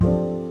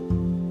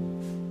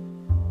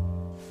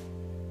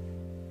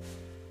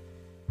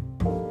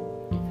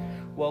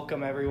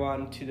welcome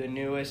everyone to the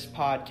newest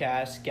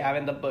podcast,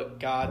 Gavin the Book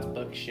God's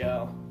Book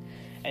Show.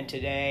 And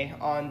today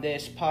on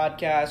this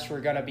podcast,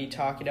 we're going to be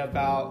talking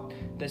about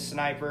The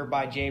Sniper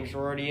by James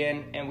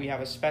Roidan, and we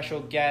have a special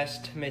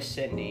guest, Miss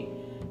Cindy.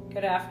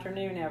 Good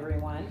afternoon,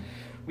 everyone.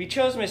 We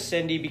chose Miss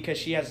Cindy because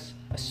she has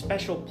a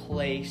special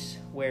place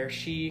where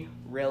she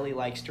really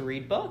likes to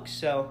read books,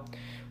 so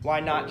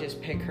why not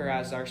just pick her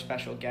as our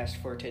special guest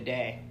for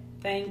today?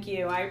 Thank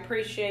you. I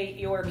appreciate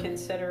your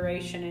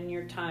consideration and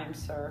your time,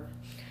 sir.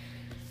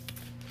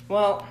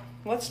 Well,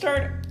 let's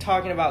start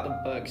talking about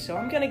the book. So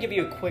I'm going to give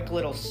you a quick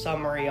little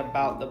summary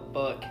about the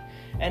book.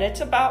 And it's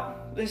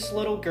about this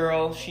little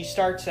girl. She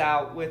starts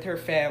out with her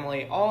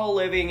family, all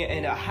living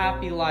in a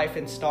happy life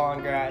in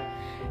Stalingrad.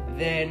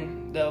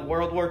 Then the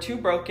World War II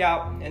broke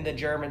out and the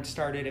Germans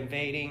started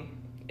invading.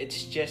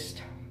 It's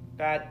just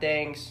bad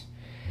things.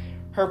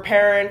 Her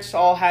parents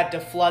all had to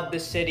flood the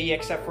city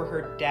except for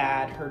her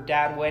dad. Her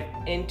dad went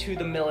into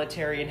the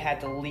military and had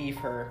to leave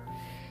her.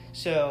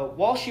 So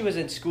while she was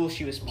in school,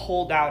 she was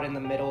pulled out in the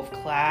middle of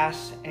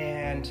class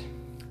and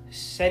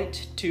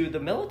sent to the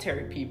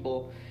military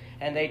people.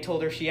 And they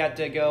told her she had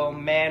to go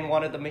man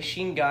one of the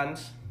machine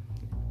guns.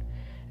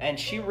 And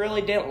she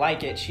really didn't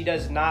like it. She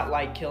does not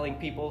like killing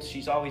people.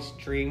 She's always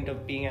dreamed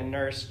of being a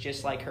nurse,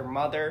 just like her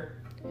mother.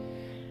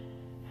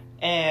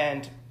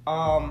 And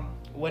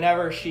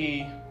whenever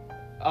she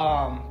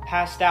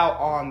passed out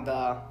on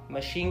the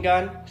machine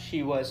gun,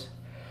 she was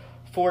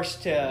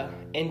forced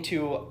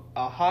into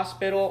a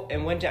hospital,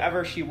 and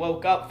whenever she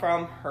woke up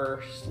from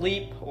her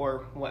sleep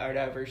or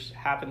whatever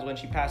happens when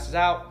she passes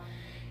out,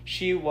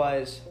 she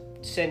was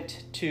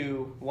sent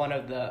to one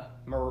of the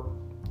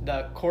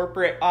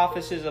corporate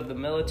offices of the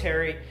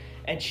military,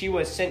 and she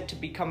was sent to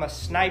become a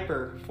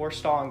sniper for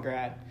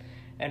Stalingrad.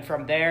 And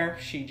from there,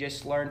 she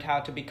just learned how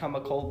to become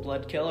a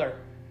cold-blood killer,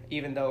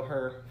 even though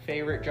her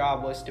favorite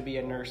job was to be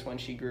a nurse when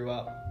she grew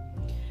up.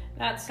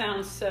 That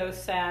sounds so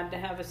sad to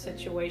have a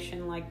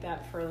situation like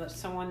that for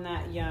someone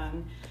that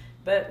young.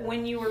 But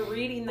when you were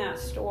reading that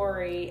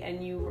story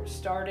and you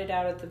started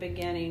out at the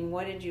beginning,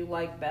 what did you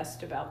like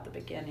best about the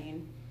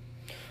beginning?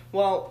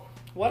 Well,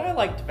 what I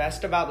liked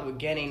best about the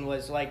beginning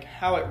was like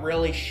how it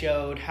really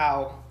showed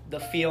how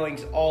the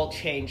feelings all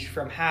changed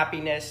from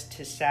happiness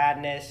to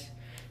sadness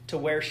to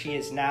where she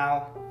is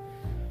now.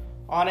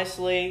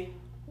 Honestly,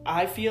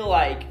 I feel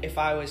like if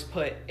I was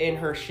put in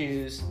her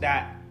shoes,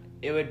 that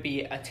it would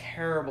be a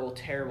terrible,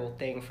 terrible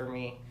thing for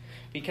me,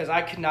 because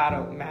I could not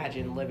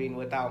imagine living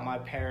without my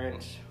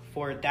parents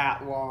for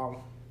that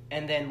long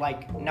and then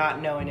like not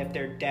knowing if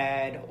they're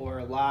dead or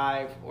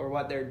alive or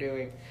what they're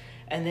doing.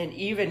 And then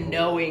even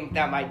knowing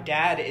that my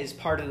dad is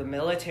part of the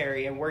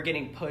military and we're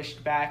getting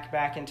pushed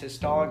back into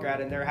Stalingrad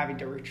and they're having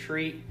to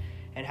retreat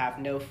and have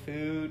no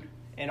food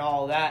and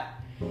all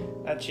that.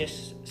 That's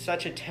just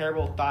such a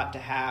terrible thought to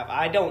have.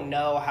 I don't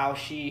know how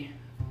she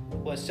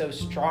was so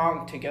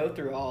strong to go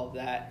through all of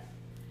that.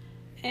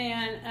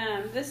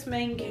 And this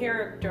main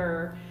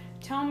character,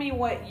 tell me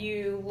what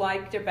you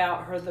liked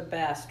about her the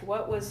best.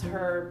 What was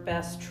her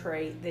best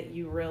trait that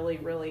you really,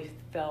 really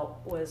felt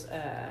was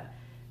a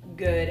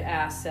good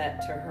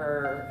asset to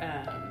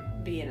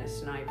her being a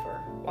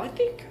sniper? Well, I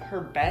think her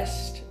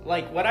best,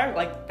 like what I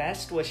liked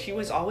best was she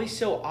was always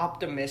so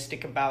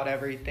optimistic about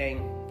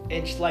everything.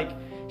 And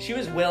she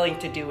was willing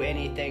to do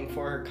anything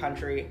for her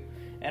country.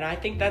 And I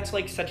think that's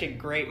like such a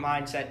great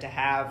mindset to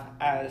have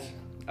as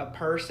a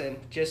person,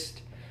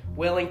 just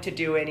willing to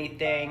do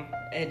anything.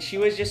 And she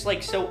was just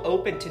like so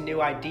open to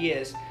new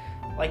ideas,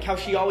 like how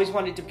she always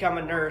wanted to become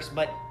a nurse,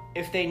 but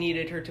if they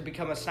needed her to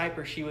become a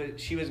sniper, she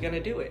was going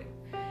to do it.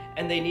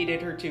 And they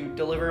needed her to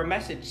deliver a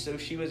message, so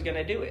she was going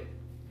to do it.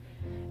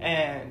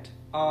 And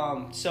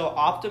so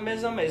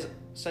optimism is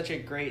such a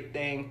great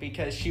thing,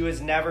 because she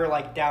was never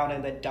like down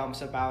in the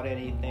dumps about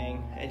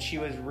anything, and she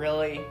was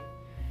really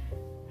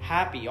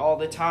happy all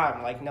the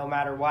time. Like no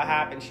matter what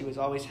happened, she was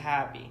always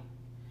happy.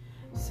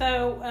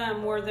 So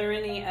were there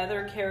any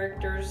other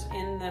characters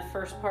in the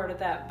first part of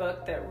that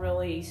book that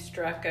really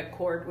struck a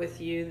chord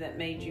with you, that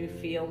made you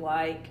feel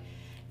like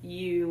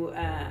you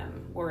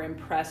were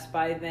impressed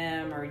by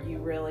them, or you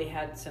really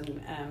had some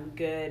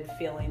good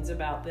feelings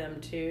about them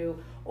too,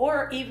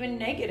 or even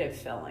negative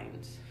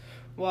feelings?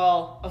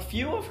 Well, a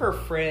few of her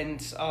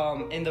friends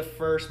in the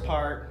first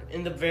part,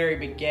 in the very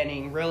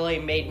beginning, really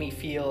made me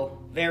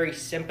feel very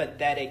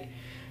sympathetic,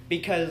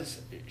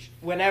 because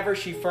whenever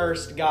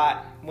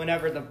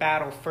the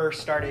battle first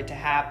started to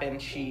happen,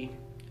 she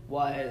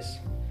was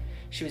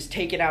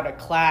taken out of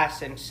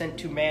class and sent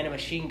to man a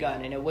machine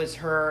gun, and it was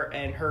her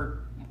and her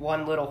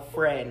one little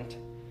friend.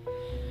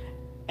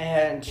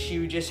 And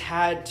she just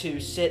had to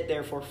sit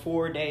there for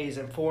 4 days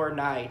and 4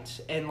 nights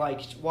and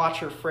like watch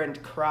her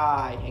friend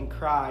cry and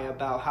cry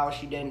about how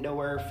she didn't know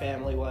where her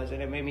family was.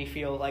 And it made me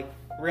feel like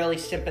really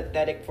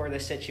sympathetic for the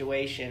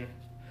situation,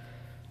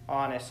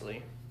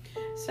 honestly.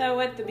 So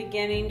at the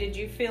beginning, did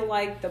you feel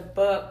like the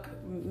book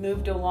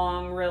moved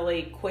along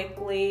really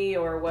quickly,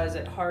 or was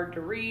it hard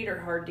to read or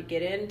hard to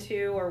get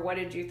into, or what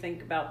did you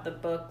think about the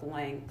book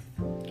length?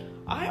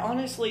 I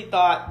honestly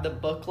thought the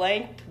book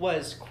length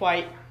was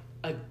quite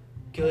a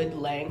good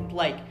length.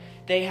 Like,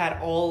 they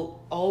had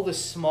all the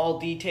small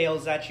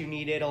details that you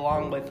needed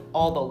along with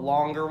all the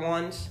longer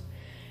ones.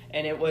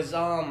 And it was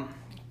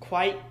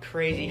quite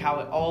crazy how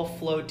it all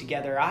flowed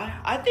together.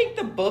 I think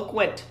the book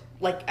went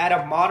like at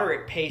a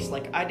moderate pace.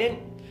 Like, I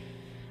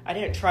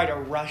didn't try to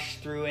rush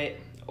through it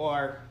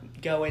or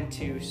go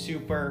into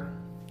super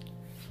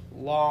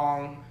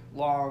long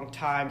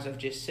times of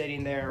just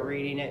sitting there and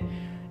reading it.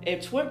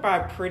 It's went by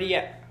pretty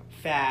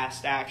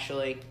fast,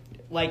 actually.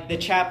 Like, the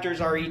chapters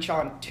are each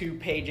on 2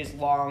 pages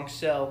long,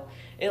 so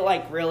it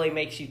like really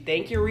makes you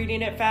think you're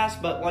reading it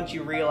fast, but once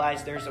you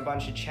realize there's a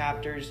bunch of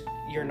chapters,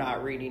 you're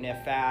not reading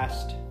it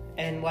fast.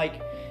 And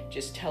like,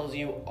 just tells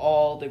you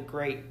all the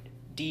great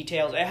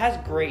details. It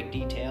has great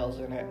details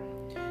in it.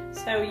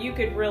 So you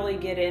could really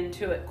get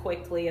into it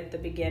quickly at the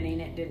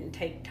beginning. It didn't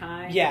take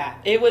time. Yeah,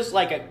 it was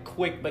like a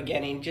quick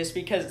beginning, just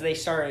because they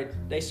started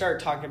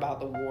talking about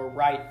the war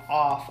right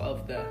off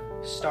of the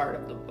start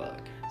of the book.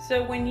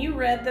 So when you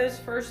read those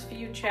first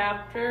few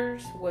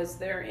chapters, was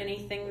there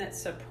anything that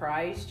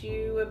surprised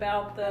you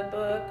about the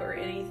book, or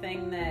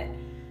anything that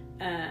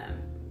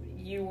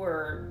you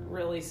were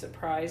really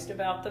surprised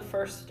about the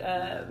first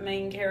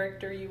main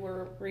character you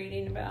were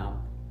reading about?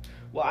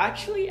 Well,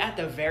 actually, at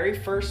the very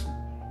first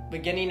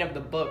beginning of the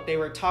book, they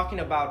were talking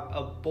about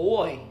a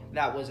boy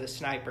that was a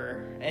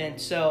sniper. And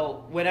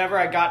so whenever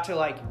I got to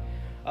like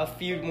a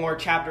few more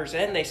chapters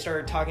in, they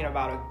started talking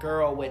about a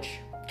girl, which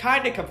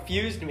kind of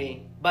confused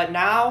me. But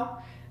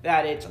now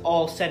that it's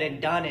all said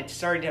and done, it's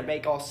starting to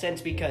make all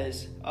sense,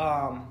 because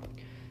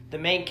the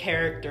main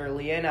character,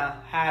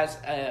 Liena, has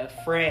a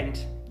friend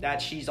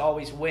that she's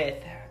always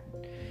with,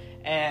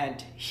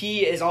 and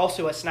he is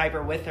also a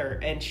sniper with her,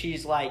 and she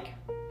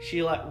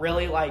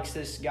really likes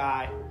this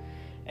guy,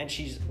 and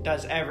she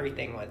does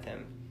everything with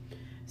him.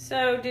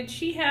 So did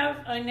she have,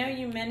 I know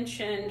you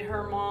mentioned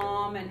her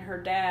mom and her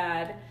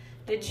dad,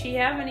 did she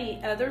have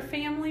any other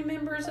family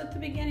members at the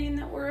beginning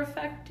that were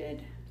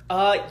affected?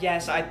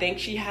 Yes, I think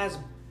she has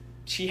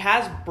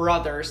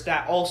brothers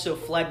that also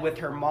fled with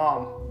her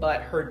mom,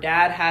 but her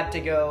dad had to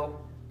go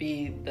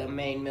be the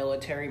main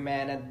military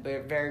man at the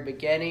very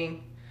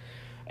beginning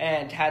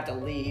and had to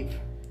leave.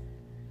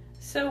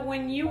 So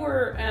when you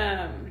were,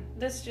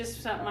 this is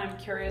just something I'm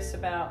curious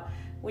about,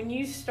 when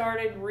you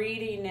started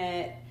reading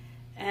it,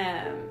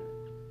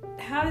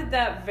 how did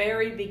that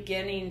very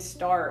beginning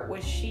start?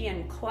 Was she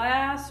in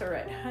class or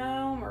at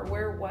home, or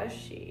where was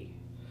she?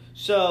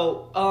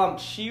 So,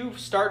 she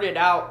started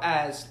out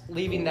as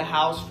leaving the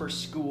house for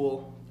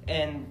school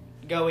and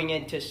going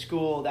into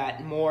school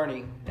that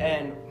morning.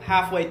 And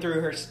halfway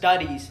through her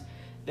studies,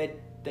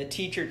 the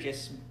teacher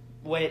just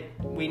went,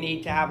 we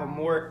need to have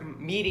a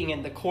meeting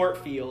in the court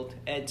field.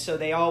 And so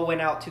they all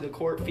went out to the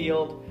court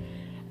field,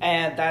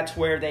 and that's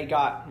where they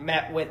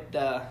met with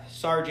the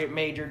Sergeant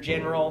Major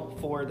General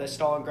for the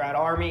Stalingrad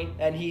Army.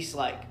 And he's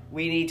like,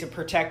 we need to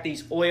protect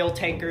these oil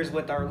tankers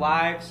with our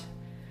lives.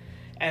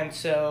 And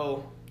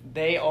so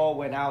they all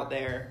went out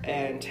there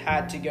and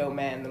had to go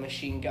man the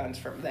machine guns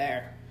from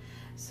there.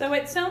 So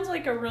it sounds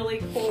like a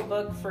really cool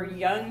book for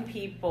young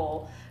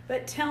people.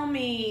 But tell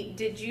me,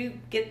 did you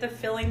get the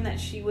feeling that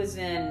she was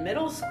in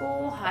middle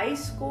school, high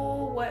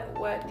school?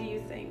 What do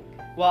you think?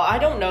 Well, I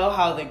don't know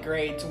how the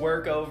grades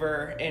work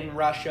over in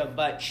Russia,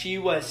 but she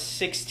was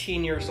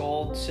 16 years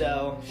old,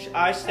 so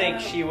I think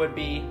she would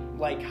be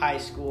like high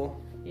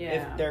school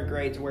if their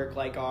grades work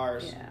like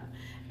ours. Yeah.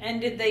 And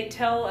did they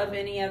tell of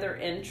any other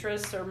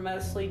interests, or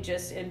mostly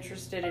just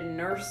interested in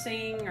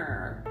nursing,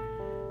 or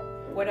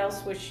what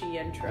else was she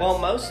interested in? Well,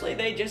 mostly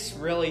they just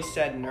really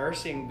said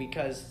nursing,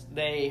 because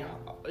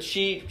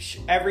she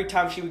every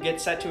time she would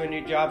get set to a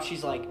new job,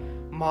 she's like,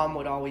 Mom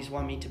would always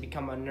want me to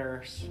become a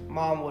nurse.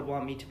 Mom would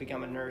want me to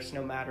become a nurse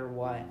no matter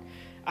what.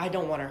 I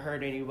don't want to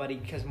hurt anybody,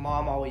 because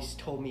Mom always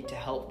told me to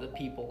help the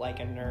people like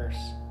a nurse.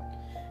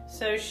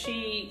 So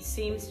she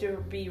seems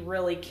to be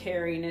really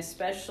caring,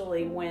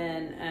 especially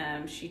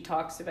when she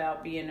talks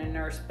about being a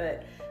nurse.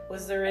 But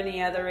was there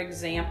any other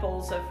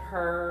examples of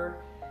her,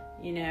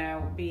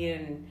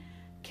 being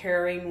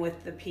caring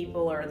with the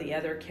people or the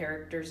other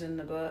characters in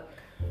the book?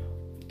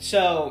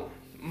 So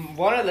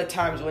one of the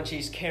times when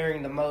she's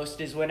caring the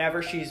most is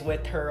whenever she's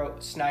with her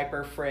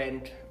sniper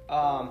friend,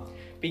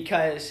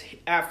 because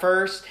at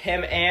first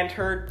him and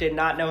her did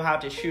not know how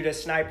to shoot a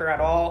sniper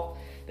at all.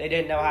 They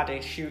didn't know how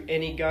to shoot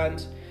any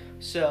guns.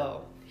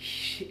 So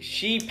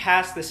she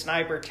passed the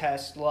sniper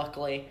test,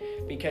 luckily,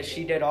 because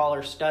she did all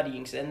her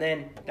studyings. And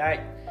then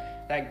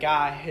that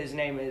guy, his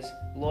name is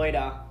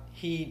Roidan,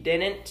 he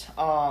didn't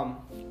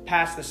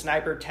pass the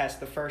sniper test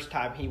the first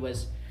time.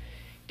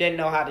 Didn't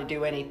know how to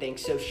do anything.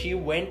 So she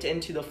went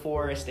into the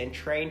forest and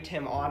trained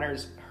him on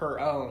her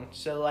own.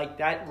 So like,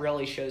 that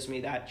really shows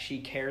me that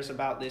she cares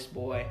about this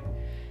boy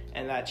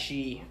and that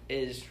she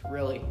is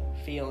really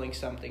feeling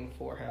something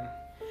for him.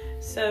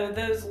 So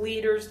those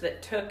leaders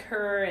that took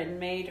her and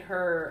made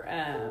her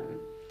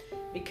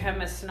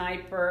become a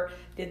sniper,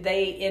 did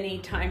they any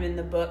time in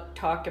the book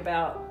talk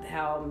about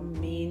how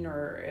mean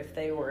or if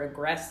they were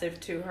aggressive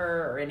to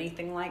her or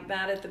anything like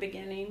that at the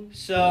beginning?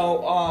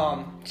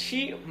 So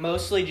she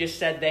mostly just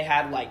said they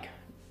had like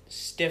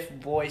stiff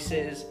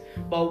voices.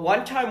 But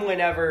one time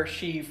whenever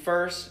she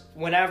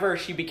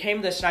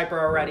became the sniper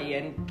already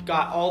and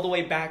got all the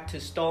way back to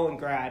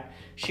Stalingrad,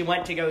 she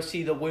went to go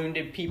see the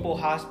wounded people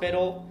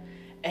hospital,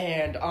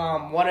 and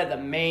one of the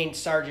main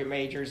sergeant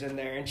majors in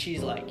there, and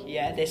she's like,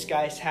 yeah, this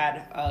guy's had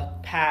a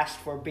past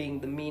for being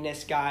the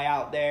meanest guy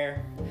out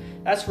there.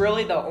 That's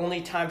really the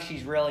only time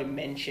she's really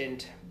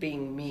mentioned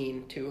being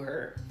mean to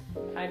her.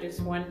 I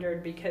just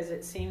wondered, because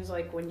it seems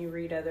like when you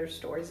read other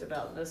stories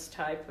about this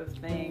type of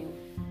thing,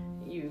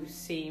 you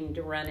seem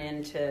to run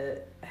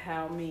into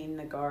how mean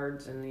the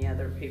guards and the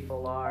other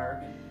people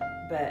are.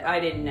 But I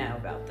didn't know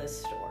about this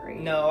story.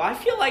 No, I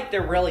feel like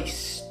they're really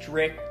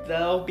strict,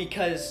 though,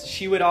 because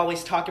she would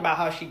always talk about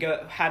how she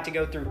had to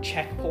go through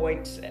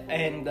checkpoints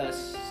in the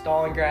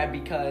Stalingrad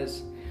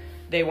because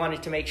they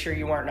wanted to make sure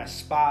you weren't a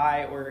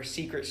spy or a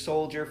secret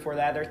soldier for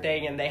the other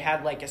thing, and they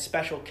had like a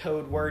special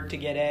code word to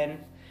get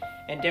in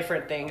and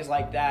different things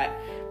like that.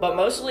 But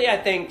mostly I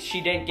think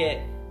she didn't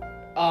get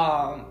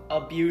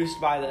abused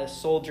by the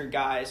soldier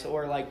guys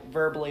or like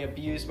verbally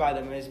abused by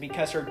them is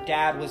because her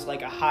dad was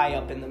like a high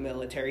up in the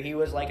military. He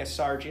was like a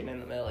sergeant in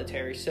the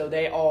military, so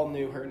they all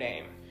knew her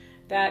name.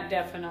 That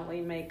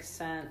definitely makes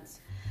sense.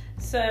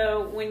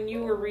 So when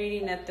you were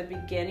reading at the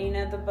beginning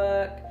of the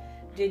book,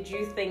 did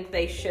you think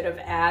they should have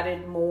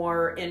added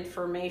more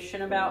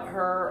information about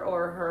her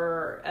or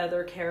her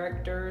other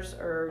characters,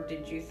 or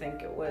did you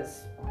think it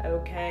was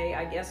okay?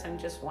 I guess I'm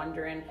just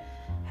wondering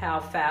how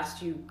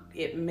fast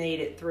it made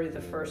it through the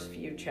first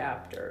few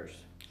chapters.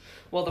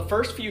 Well, the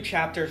first few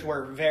chapters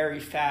were very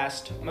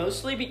fast,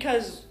 mostly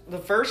because the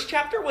first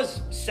chapter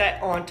was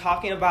set on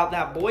talking about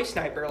that boy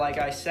sniper, like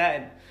I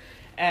said.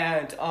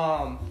 And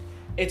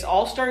it's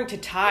all starting to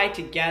tie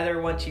together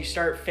once you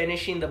start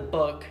finishing the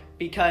book,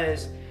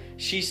 because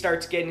she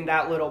starts getting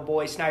that little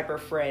boy sniper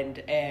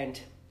friend, and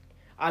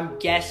I'm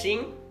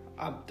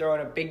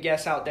throwing a big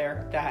guess out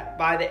there, that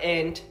by the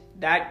end,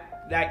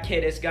 that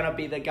kid is going to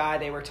be the guy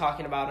they were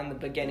talking about in the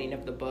beginning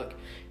of the book.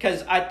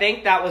 Because I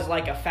think that was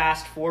like a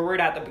fast forward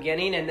at the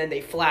beginning, and then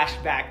they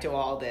flashed back to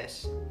all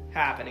this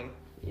happening.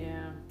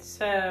 Yeah.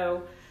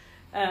 So,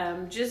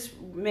 just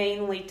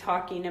mainly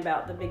talking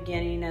about the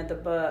beginning of the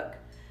book,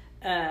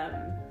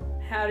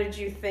 how did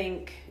you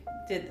think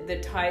the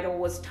title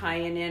was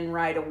tying in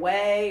right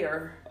away?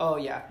 Or? Oh,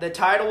 yeah. The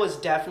title was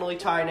definitely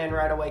tying in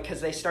right away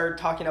because they started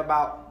talking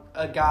about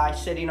a guy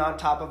sitting on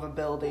top of a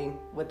building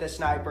with a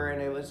sniper,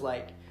 and it was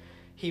like,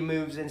 he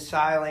moves in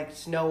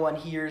silence, no one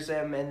hears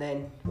him, and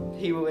then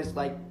he was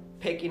like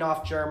picking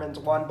off Germans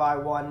one by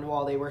one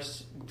while they were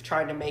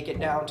trying to make it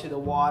down to the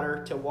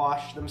water to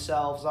wash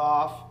themselves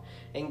off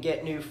and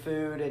get new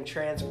food and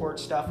transport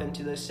stuff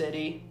into the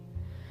city.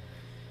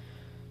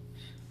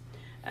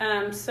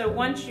 So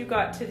once you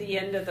got to the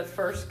end of the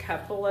first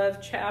couple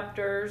of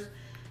chapters,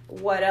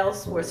 what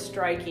else was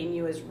striking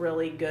you as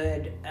really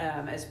good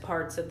as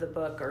parts of the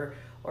book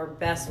or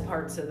best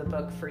parts of the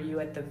book for you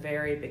at the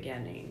very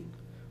beginning?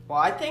 Well,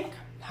 I think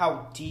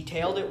how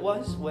detailed it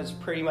was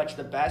pretty much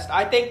the best.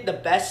 I think the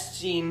best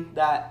scene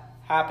that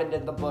happened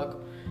in the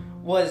book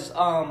was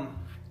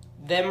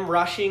them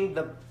rushing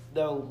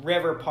the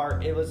river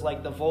part. It was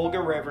like the Volga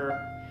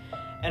River.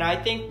 And I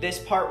think this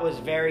part was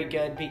very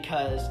good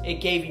because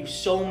it gave you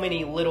so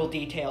many little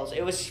details.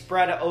 It was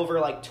spread over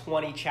like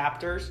 20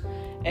 chapters,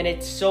 and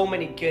it's so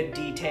many good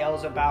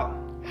details about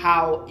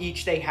how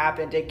each day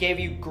happened. It gave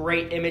you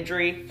great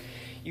imagery.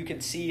 You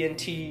could see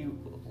into,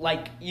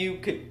 like, you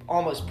could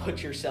almost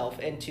put yourself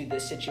into the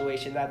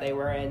situation that they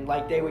were in.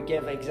 Like, they would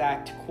give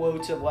exact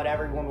quotes of what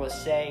everyone was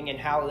saying and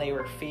how they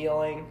were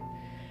feeling.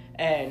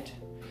 And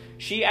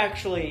she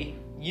actually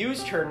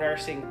used her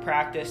nursing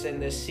practice in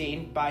this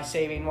scene by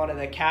saving one of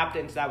the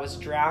captains that was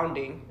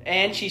drowning,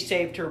 and she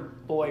saved her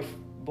boy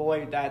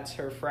that's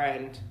her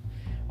friend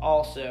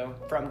also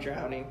from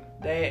drowning.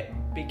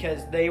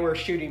 Because they were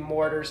shooting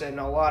mortars and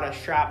a lot of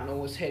shrapnel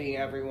was hitting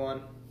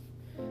everyone.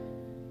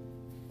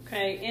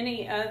 Okay,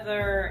 any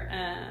other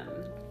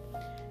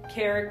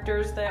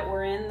characters that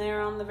were in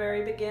there on the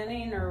very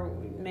beginning, or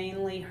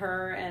mainly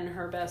her and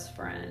her best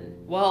friend?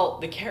 Well,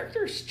 the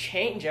characters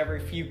change every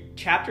few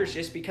chapters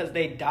just because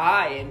they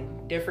die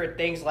and different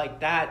things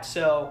like that.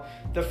 So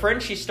the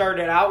friend she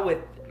started out with,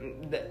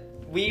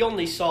 I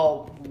only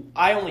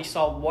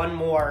saw one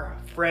more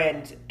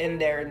friend in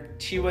there,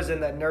 and she was in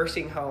the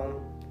nursing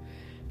home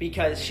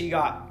because she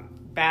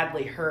got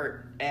badly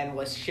hurt and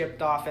was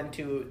shipped off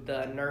into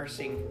the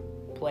nursing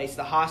place,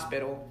 the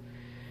hospital.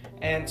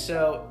 And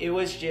so it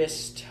was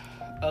just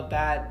a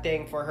bad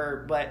thing for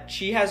her, but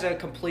she has a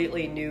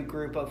completely new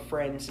group of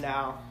friends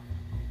now.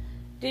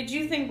 Did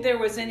you think there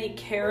was any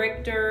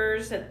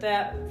characters at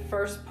that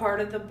first part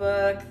of the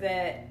book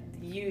that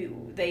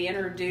they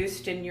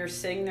introduced and you're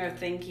sitting there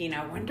thinking,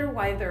 I wonder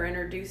why they're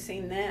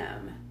introducing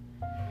them?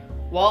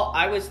 Well,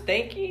 I was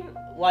thinking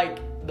like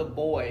the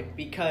boy,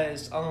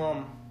 because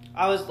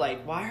I was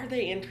like, why are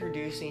they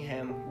introducing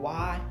him?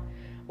 Why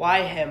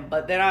him?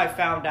 But then I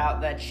found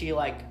out that she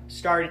like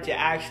started to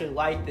actually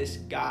like this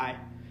guy,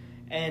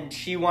 and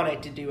she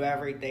wanted to do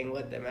everything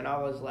with him, and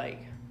I was like,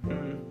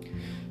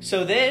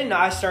 So then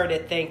I started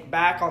to think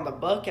back on the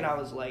book, and I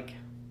was like,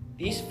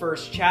 these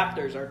first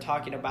chapters are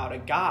talking about a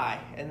guy,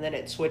 and then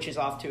it switches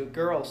off to a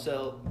girl.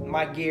 So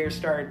my gears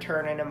started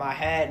turning in my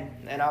head,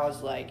 and I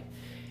was like,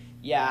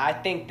 yeah, I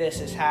think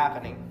this is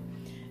happening.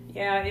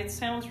 Yeah, it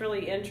sounds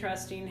really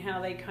interesting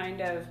how they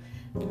kind of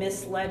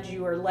misled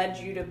you or led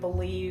you to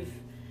believe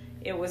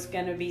it was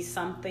going to be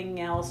something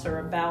else or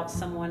about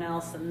someone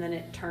else, and then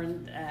it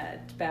turned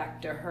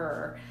back to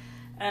her.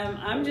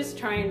 I'm just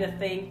trying to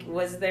think,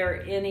 was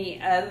there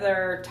any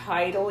other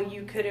title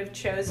you could have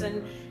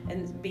chosen?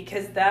 And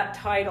because that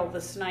title, The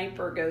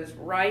Sniper, goes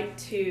right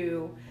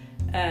to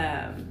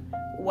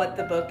what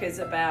the book is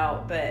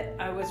about. But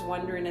I was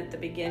wondering at the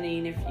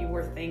beginning if you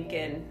were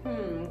thinking,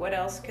 what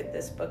else could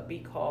this book be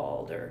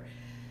called? Or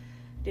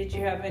did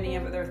you have any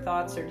other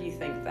thoughts, or do you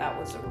think that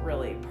was a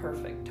really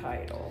perfect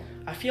title?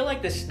 I feel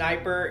like The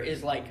Sniper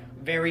is like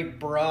very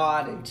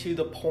broad and to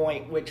the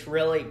point, which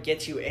really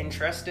gets you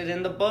interested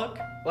in the book,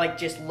 like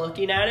just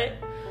looking at it.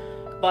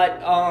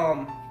 But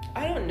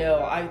I don't know,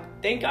 I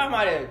think I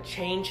might have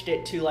changed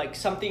it to like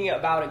something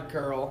about a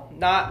girl.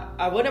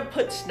 I wouldn't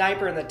put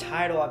Sniper in the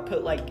title. I'd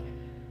put like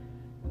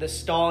the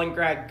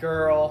Stalingrad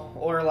girl,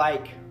 or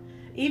like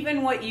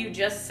even what you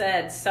just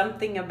said,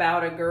 something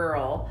about a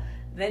girl.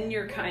 Then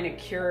you're kind of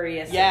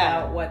curious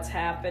about what's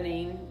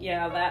happening.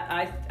 Yeah,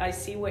 that I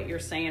see what you're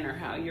saying, or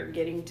how you're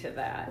getting to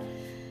that.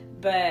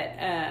 But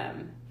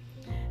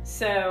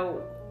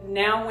so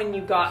now when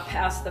you got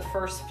past the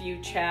first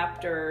few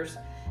chapters,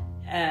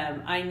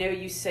 I know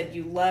you said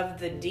you loved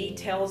the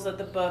details of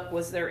the book.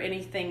 Was there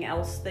anything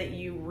else that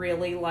you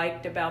really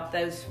liked about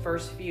those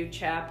first few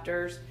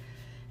chapters,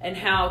 and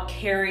how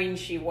caring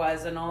she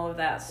was and all of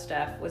that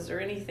stuff? Was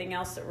there anything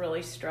else that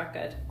really struck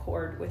a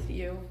chord with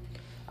you?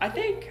 I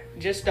think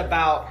just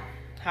about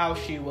how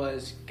she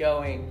was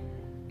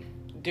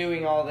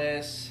doing all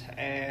this,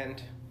 and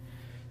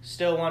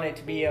still wanted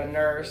to be a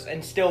nurse,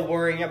 and still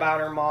worrying about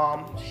her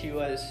mom. She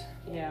was...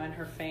 Yeah, and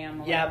her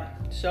family.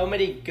 Yep, so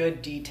many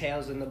good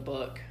details in the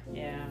book.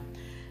 Yeah.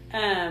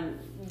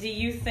 Do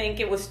you think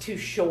it was too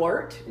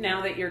short,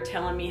 now that you're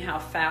telling me how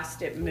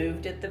fast it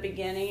moved at the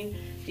beginning?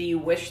 Do you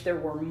wish there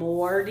were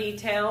more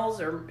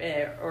details,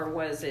 or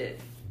was it,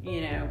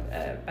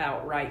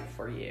 about right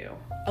for you?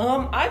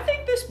 I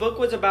think this book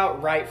was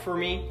about right for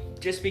me,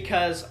 just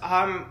because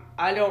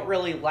I don't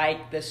really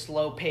like the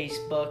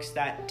slow-paced books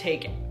that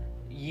take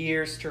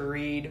years to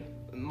read,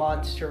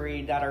 months to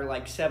read, that are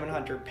like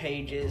 700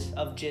 pages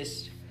of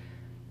just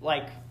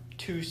like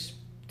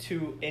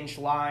two-inch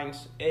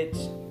lines.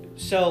 It's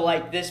so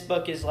like this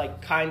book is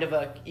like kind of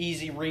a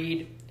easy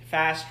read,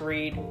 fast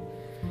read.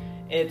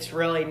 It's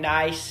really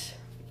nice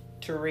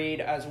to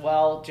read as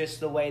well, just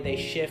the way they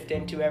shift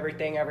into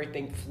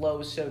everything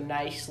flows so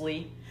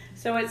nicely.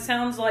 So it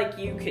sounds like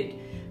you could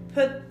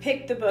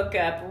pick the book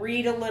up,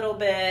 read a little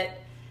bit,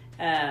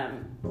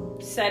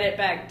 set it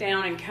back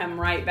down, and come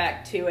right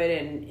back to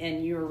it,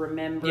 and you're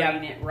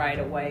remembering it right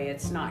away.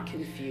 It's not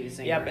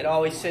confusing. Yep, it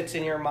always sits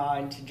in your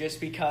mind,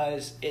 just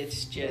because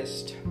it's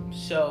just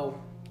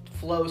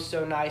flows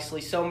so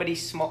nicely. So many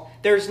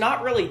there's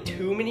not really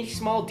too many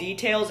small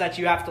details that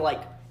you have to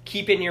like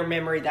keep in your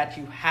memory, that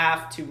you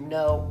have to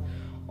know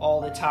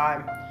all the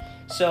time.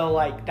 So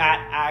like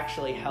that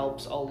actually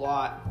helps a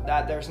lot,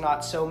 that there's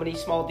not so many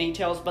small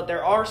details, but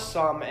there are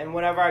some. And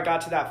whenever I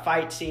got to that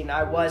fight scene,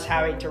 I was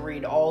having to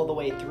read all the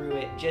way through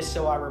it, just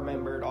so I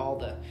remembered all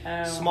the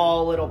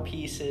small little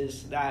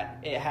pieces that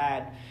it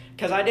had,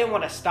 because I didn't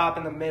want to stop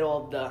in the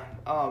middle of the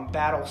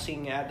battle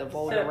scene at the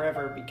Volga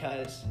River,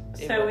 because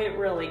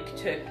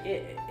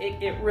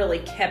it really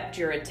kept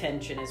your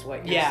attention, is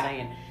what you're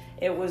saying.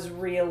 It was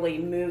really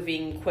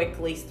moving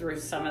quickly through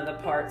some of the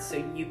parts,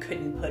 so you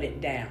couldn't put it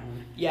down.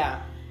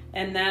 Yeah.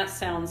 And that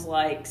sounds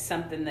like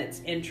something that's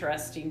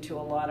interesting to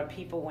a lot of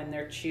people when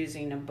they're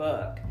choosing a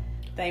book.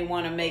 They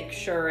want to make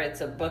sure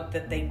it's a book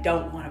that they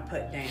don't want to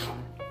put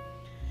down.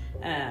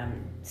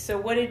 So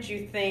what did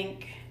you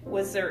think?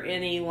 Was there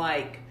any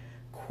like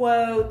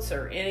quotes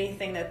or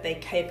anything that they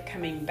kept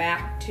coming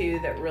back to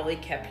that really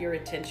kept your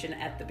attention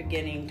at the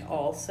beginning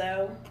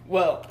also?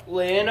 Well,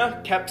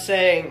 Lyanna kept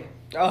saying...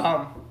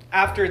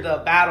 after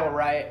the battle,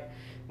 right,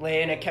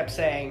 Lyanna kept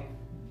saying,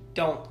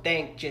 don't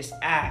think, just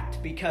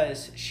act,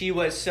 because she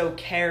was so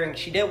caring.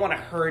 She didn't want to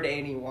hurt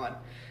anyone.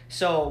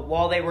 So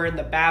while they were in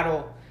the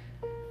battle,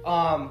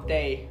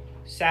 they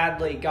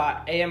sadly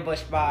got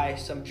ambushed by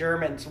some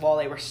Germans while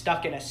they were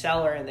stuck in a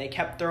cellar, and they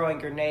kept throwing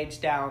grenades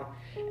down.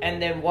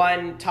 And then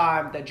one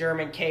time the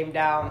German came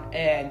down,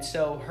 and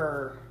so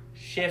her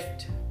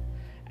shift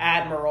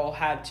admiral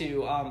had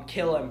to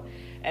kill him.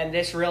 And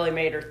this really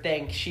made her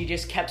think. She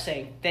just kept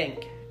saying,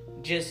 think.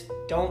 Just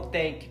don't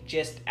think,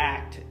 just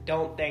act.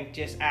 Don't think,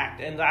 just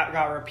act. And that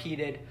got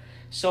repeated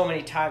so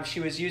many times.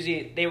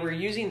 They were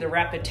using the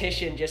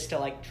repetition just to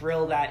like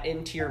drill that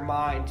into your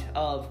mind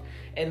of,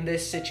 in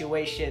this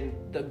situation,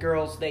 the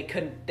girls, they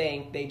couldn't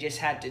think. They just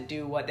had to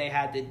do what they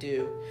had to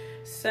do.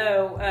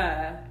 So,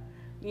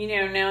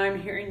 Now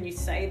I'm hearing you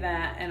say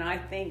that, and I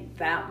think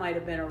that might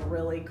have been a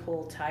really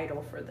cool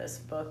title for this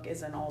book,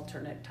 as an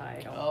alternate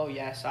title. Oh,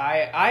 yes,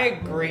 I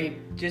agree,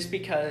 just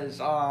because,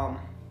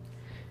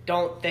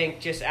 Don't Think,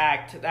 Just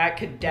Act, that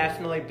could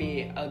definitely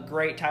be a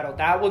great title.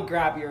 That would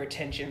grab your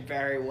attention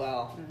very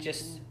well.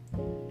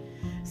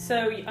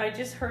 So I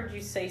just heard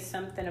you say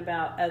something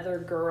about other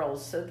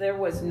girls. So there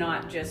was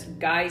not just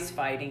guys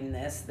fighting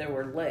this. There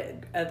were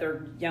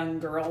other young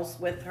girls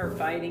with her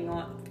fighting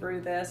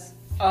through this.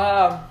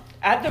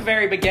 At the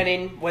very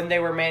beginning, when they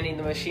were manning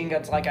the machine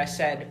guns, like I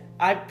said,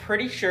 I'm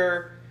pretty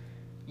sure,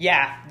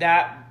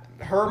 that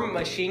her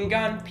machine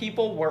gun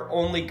people were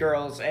only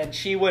girls, and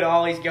she would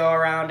always go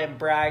around and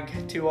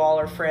brag to all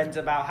her friends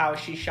about how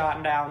she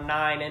shot down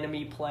 9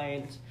 enemy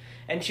planes,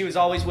 and she was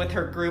always with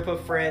her group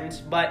of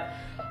friends. But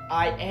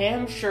I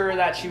am sure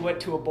that she went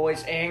to a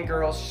boys and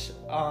girls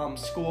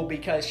school,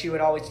 because she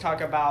would always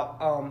talk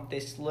about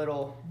this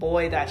little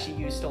boy that she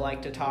used to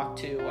like to talk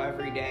to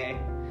every day,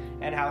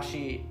 and how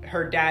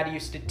her dad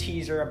used to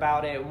tease her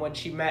about it. When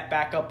she met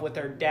back up with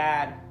her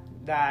dad,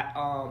 that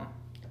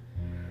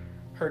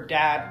her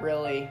dad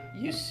really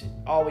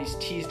always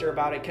teased her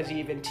about it, because he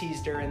even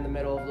teased her in the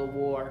middle of the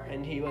war,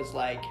 and he was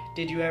like,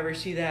 "Did you ever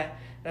see that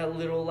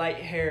little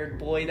light-haired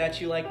boy that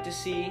you like to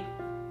see?"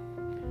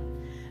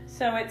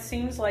 So it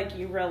seems like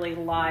you really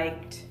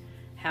liked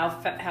how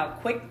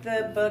quick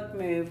the book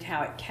moved,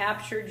 how it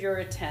captured your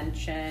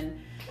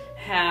attention,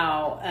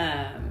 how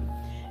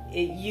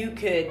you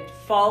could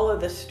follow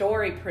the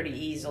story pretty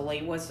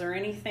easily. Was there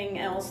anything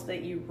else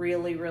that you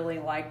really, really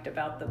liked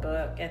about the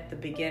book at the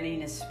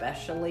beginning,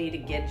 especially to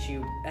get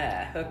you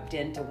hooked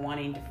into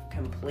wanting to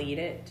complete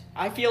it?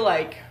 I feel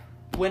like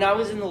when I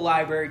was in the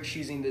library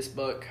choosing this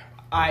book,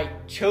 I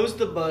chose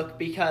the book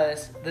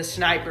because the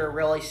sniper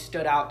really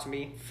stood out to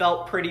me,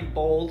 felt pretty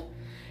bold.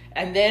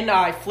 And then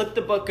I flipped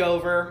the book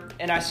over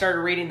and I started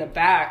reading the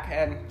back,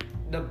 and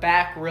the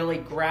back really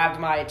grabbed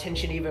my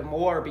attention even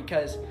more,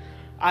 because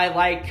I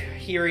like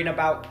hearing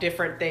about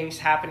different things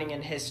happening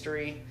in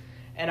history,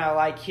 and I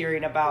like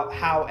hearing about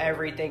how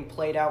everything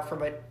played out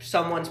from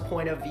someone's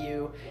point of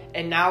view.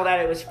 And now that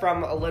it was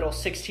from a little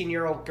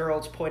 16-year-old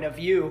girl's point of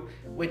view,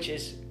 which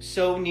is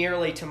so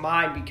nearly to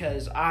mine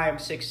because I am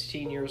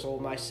 16 years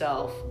old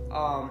myself,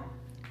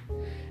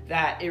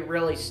 that it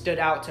really stood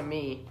out to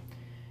me.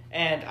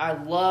 And I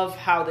love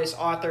how this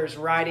author's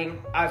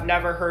writing. I've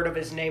never heard of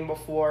his name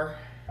before,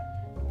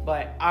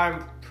 but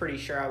I'm pretty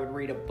sure I would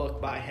read a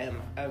book by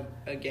him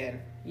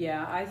again.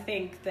 Yeah, I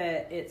think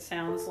that it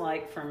sounds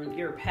like, from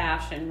your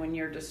passion when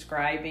you're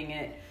describing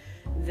it,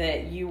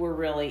 that you were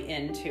really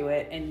into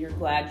it, and you're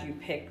glad you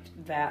picked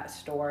that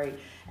story.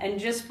 And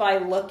just by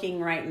looking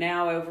right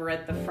now over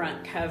at the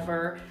front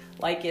cover,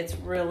 like, it's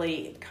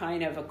really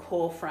kind of a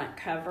cool front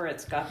cover.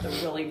 It's got the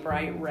really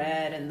bright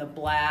red and the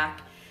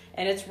black,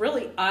 and it's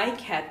really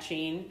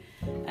eye-catching.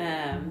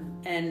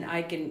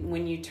 And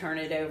when you turn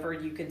it over,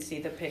 you can see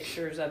the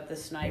pictures of the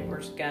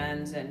snipers'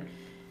 guns, and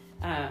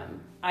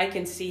I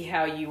can see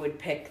how you would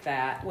pick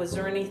that. Was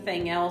there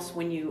anything else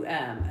when you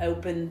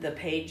opened the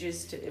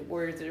pages?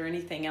 Was there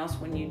anything else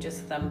when you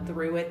just thumbed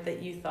through it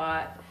that you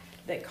thought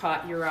that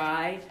caught your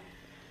eye?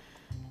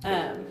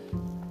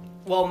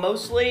 Well,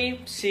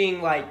 mostly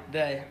seeing like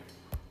the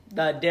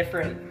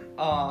different,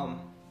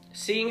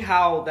 seeing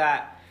how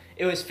that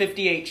it was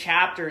 58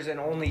 chapters and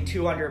only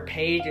 200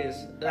 pages,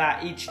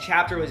 that each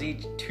chapter was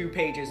 2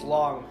 pages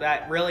long.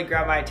 That really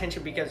grabbed my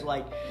attention, because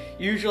like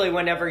usually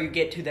whenever you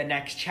get to the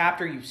next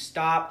chapter, you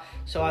stop.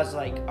 So I was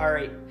like, all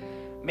right,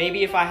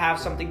 maybe if I have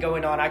something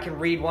going on, I can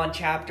read one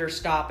chapter,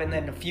 stop, and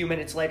then a few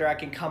minutes later I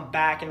can come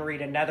back and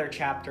read another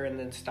chapter and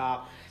then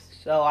stop.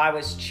 So I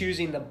was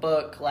choosing the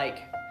book like,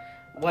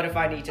 what if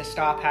I need to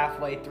stop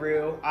halfway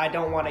through? I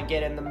don't want to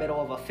get in the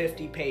middle of a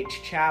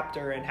 50-page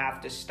chapter and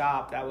have to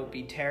stop. That would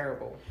be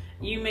terrible.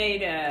 You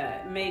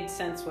made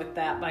sense with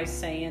that by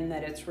saying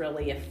that it's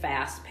really a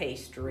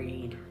fast-paced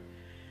read.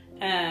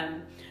 I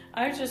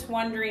was just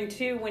wondering,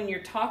 too, when you're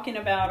talking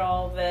about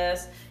all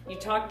this, you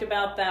talked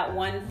about that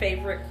one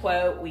favorite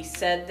quote. We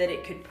said that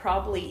it could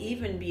probably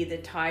even be the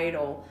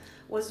title.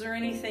 Was there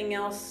anything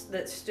else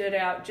that stood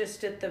out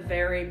just at the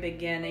very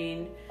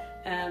beginning,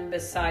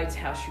 besides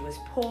how she was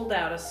pulled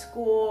out of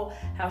school,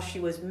 how she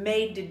was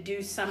made to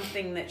do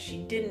something that she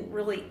didn't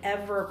really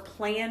ever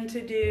plan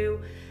to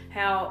do?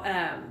 How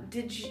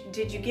did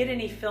you get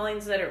any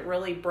feelings that it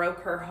really broke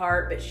her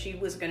heart, but she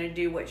was going to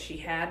do what she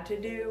had to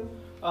do?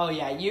 Oh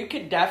yeah, you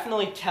could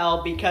definitely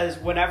tell, because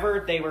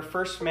whenever they were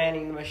first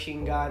manning the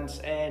machine guns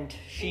and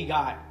she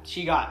got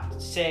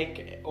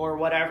sick or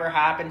whatever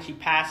happened, she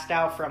passed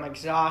out from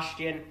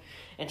exhaustion,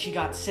 and she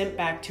got sent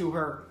back to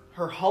her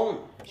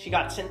home. She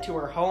got sent to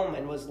her home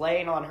and was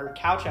laying on her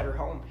couch at her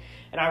home.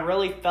 And I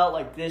really felt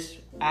like this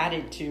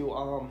added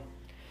to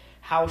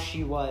how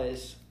she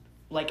was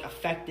like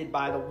affected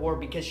by the war,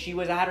 because she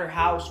was at her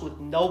house with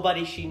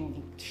nobody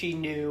she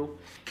knew.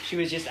 She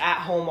was just at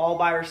home all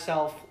by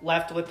herself,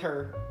 left with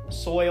her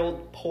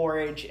soiled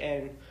porridge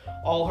and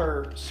all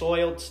her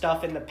soiled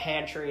stuff in the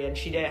pantry, and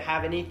she didn't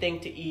have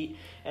anything to eat.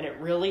 And it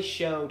really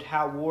showed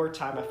how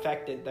wartime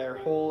affected their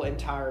whole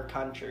entire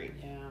country.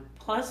 Yeah.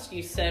 Plus,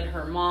 you said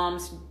her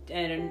mom's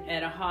at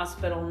a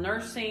hospital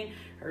nursing.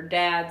 Her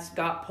dad's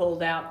got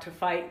pulled out to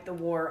fight the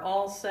war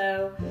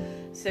also.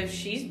 So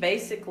she's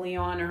basically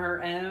on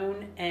her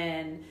own.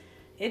 And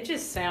it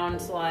just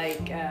sounds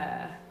like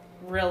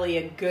really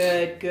a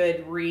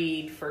good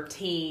read for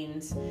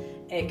teens.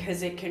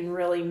 Because it can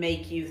really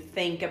make you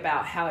think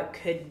about how it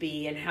could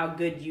be and how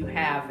good you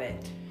have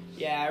it.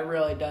 Yeah, it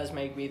really does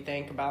make me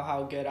think about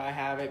how good I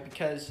have it,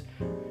 because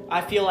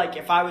I feel like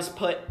if I was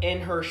put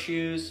in her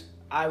shoes,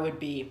 I would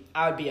be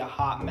a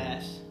hot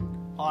mess,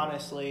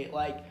 honestly.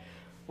 Like,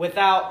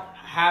 without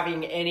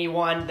having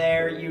anyone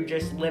there, you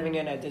just living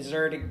in a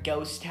deserted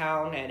ghost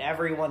town, and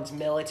everyone's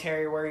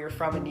military where you're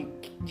from,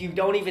 and you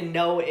don't even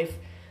know if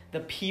the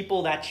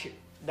people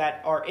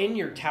that are in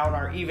your town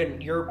are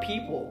even your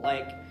people.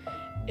 Like,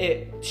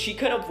 she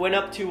could have went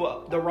up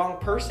to the wrong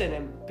person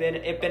and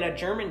been a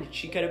German.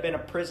 She could have been a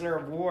prisoner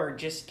of war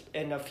just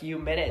in a few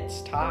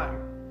minutes'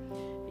 time.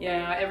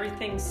 Yeah,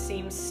 everything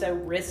seems so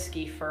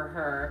risky for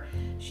her.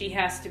 She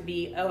has to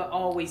be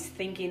always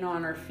thinking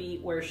on her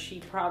feet, where she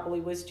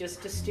probably was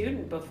just a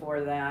student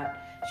before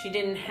that. She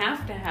didn't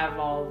have to have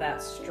all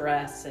that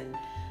stress and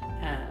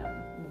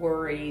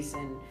worries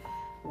and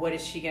what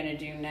is she going to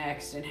do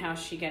next and how is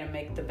she going to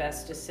make the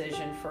best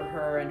decision for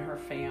her and her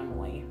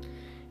family.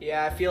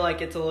 Yeah, I feel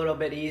like it's a little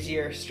bit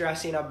easier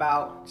stressing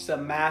about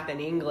some math and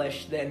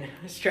English than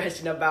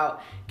stressing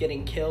about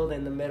getting killed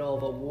in the middle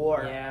of a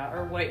war. Yeah,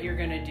 or what you're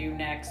going to do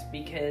next,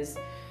 because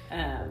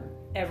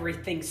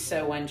everything's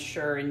so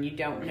unsure and you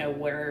don't know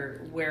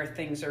where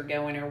things are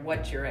going or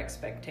what your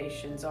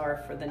expectations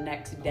are for the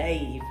next day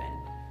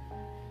even.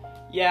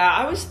 Yeah,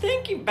 I was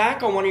thinking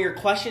back on one of your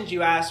questions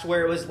you asked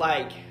where it was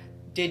like,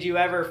 did you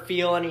ever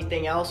feel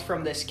anything else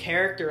from this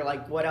character?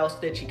 Like, what else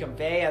did she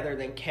convey other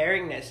than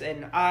caringness?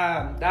 And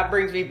that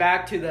brings me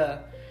back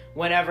to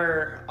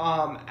whenever,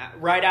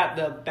 right at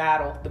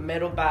the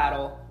middle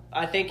battle,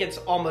 I think it's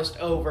almost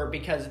over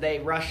because they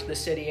rushed the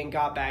city and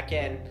got back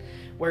in,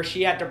 where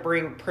she had to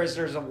bring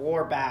prisoners of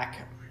war back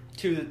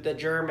to the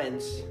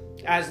Germans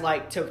as,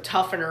 like, to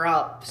toughen her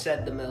up,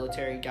 said the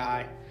military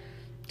guy,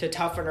 to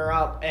toughen her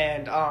up.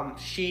 And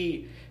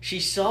she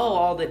saw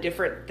all the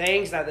different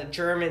things that the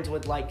Germans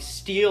would, like,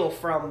 steal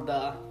from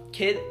the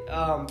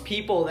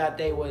people that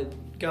they would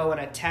go and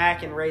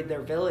attack and raid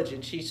their village.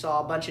 And she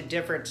saw a bunch of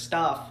different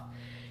stuff,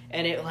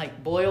 and it,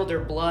 like, boiled her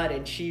blood,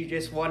 and she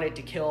just wanted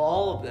to kill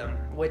all of them,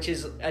 which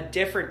is a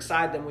different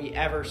side than we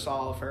ever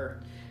saw of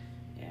her.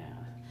 Yeah.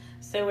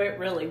 So it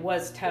really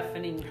was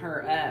toughening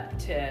her up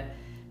to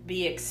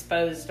be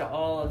exposed to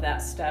all of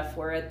that stuff,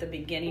 where at the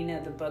beginning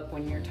of the book,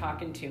 when you're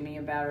talking to me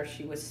about her,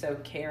 she was so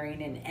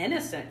caring and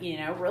innocent,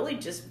 really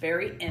just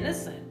very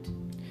innocent.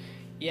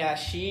 Yeah,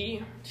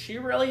 she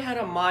really had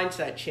a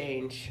mindset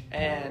change,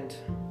 and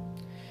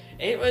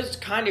it was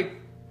kind of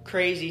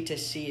crazy to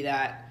see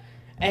that.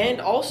 And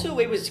also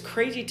it was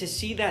crazy to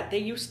see that they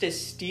used to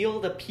steal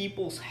the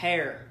people's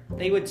hair.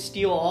 They would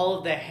steal all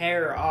of the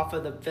hair off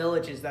of the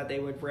villages that they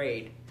would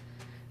raid.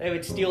 They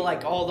would steal,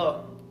 like, all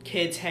the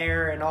kids'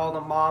 hair and all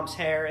the mom's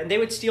hair, and they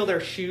would steal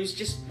their shoes,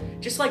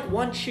 just like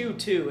one shoe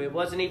too. It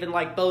wasn't even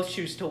like both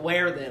shoes to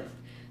wear them.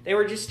 They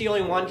were just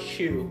stealing one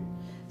shoe.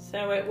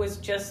 So it was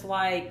just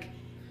like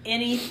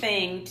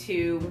anything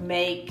to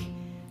make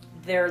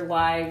their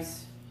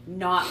lives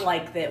not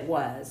like that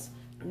was.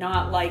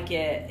 Not like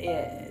it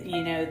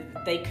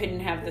they couldn't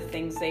have the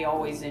things they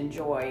always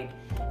enjoyed.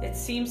 It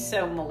seems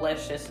so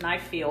malicious, and I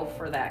feel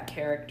for that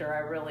character. I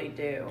really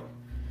do.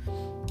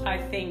 I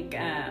think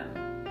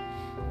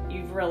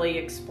you've really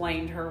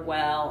explained her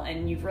well,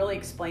 and you've really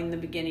explained the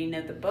beginning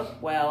of the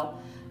book well.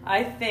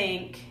 I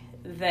think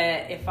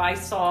that if I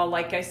saw,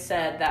 like I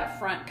said, that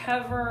front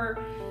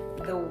cover,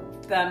 the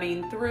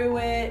thumbing through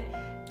it,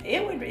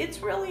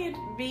 it's really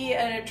be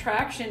an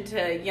attraction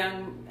to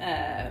young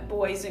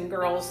boys and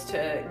girls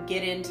to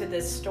get into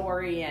this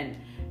story, and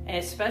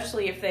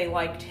especially if they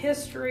liked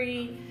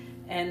history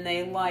and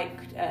they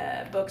liked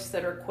books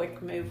that are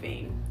quick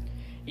moving.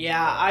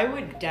 Yeah, I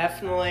would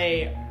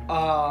definitely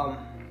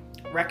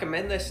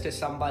recommend this to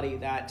somebody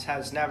that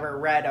has never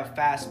read a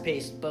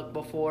fast-paced book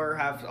before,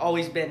 have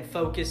always been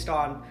focused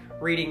on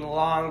reading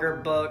longer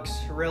books,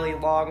 really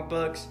long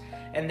books,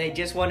 and they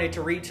just wanted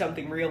to read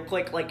something real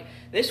quick. Like,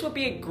 this would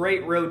be a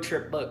great road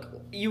trip book.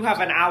 You have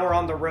an hour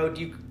on the road,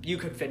 you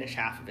could finish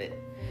half of it.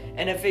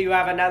 And if you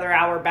have another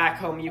hour back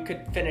home, you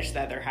could finish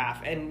the other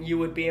half, and you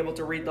would be able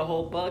to read the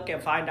whole book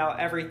and find out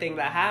everything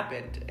that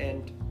happened.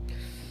 And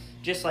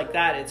just like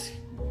that, it's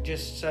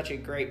just such a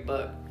great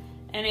book.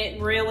 And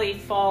it really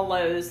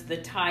follows the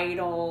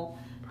title.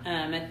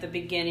 At the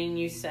beginning,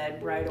 you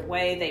said right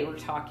away they were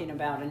talking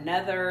about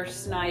another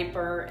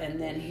sniper,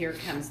 and then here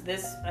comes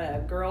this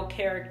girl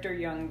character,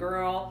 young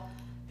girl,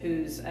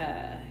 who's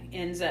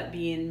ends up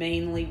being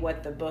mainly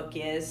what the book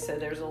is. So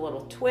there's a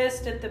little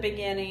twist at the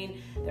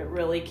beginning that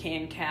really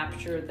can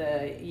capture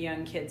the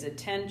young kids'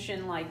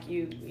 attention, like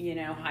you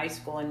know, high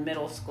school and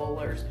middle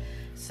schoolers.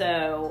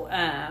 So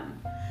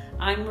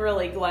I'm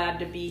really glad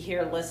to be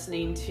here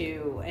listening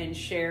to and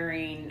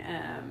sharing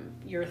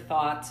your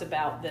thoughts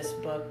about this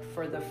book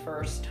for the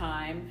first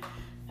time.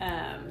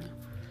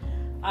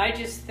 I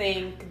just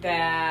think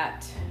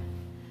that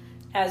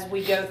as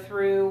we go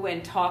through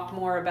and talk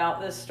more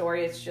about this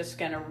story, it's just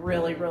going to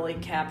really, really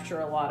capture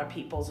a lot of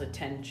people's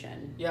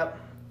attention. Yep.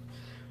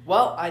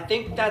 Well, I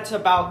think that's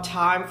about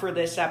time for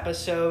this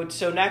episode.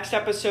 So next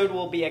episode,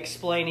 we'll be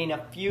explaining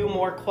a few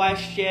more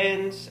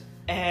questions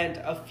and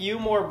a few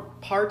more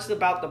parts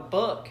about the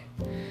book.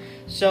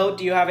 So,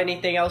 do you have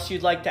anything else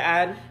you'd like to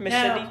add, Miss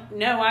Cindy?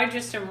 No, I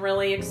just am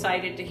really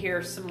excited to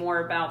hear some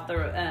more about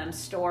the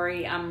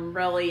story. I'm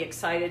really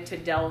excited to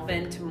delve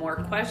into more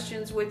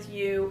questions with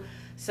you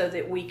so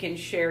that we can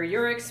share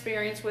your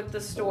experience with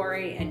the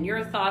story and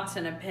your thoughts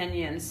and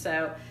opinions.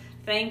 So,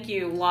 thank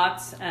you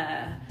lots,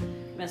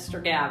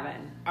 Mr.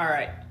 Gavin. All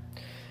right.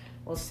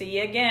 We'll see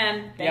you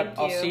again. Thank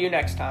you. I'll see you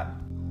next time.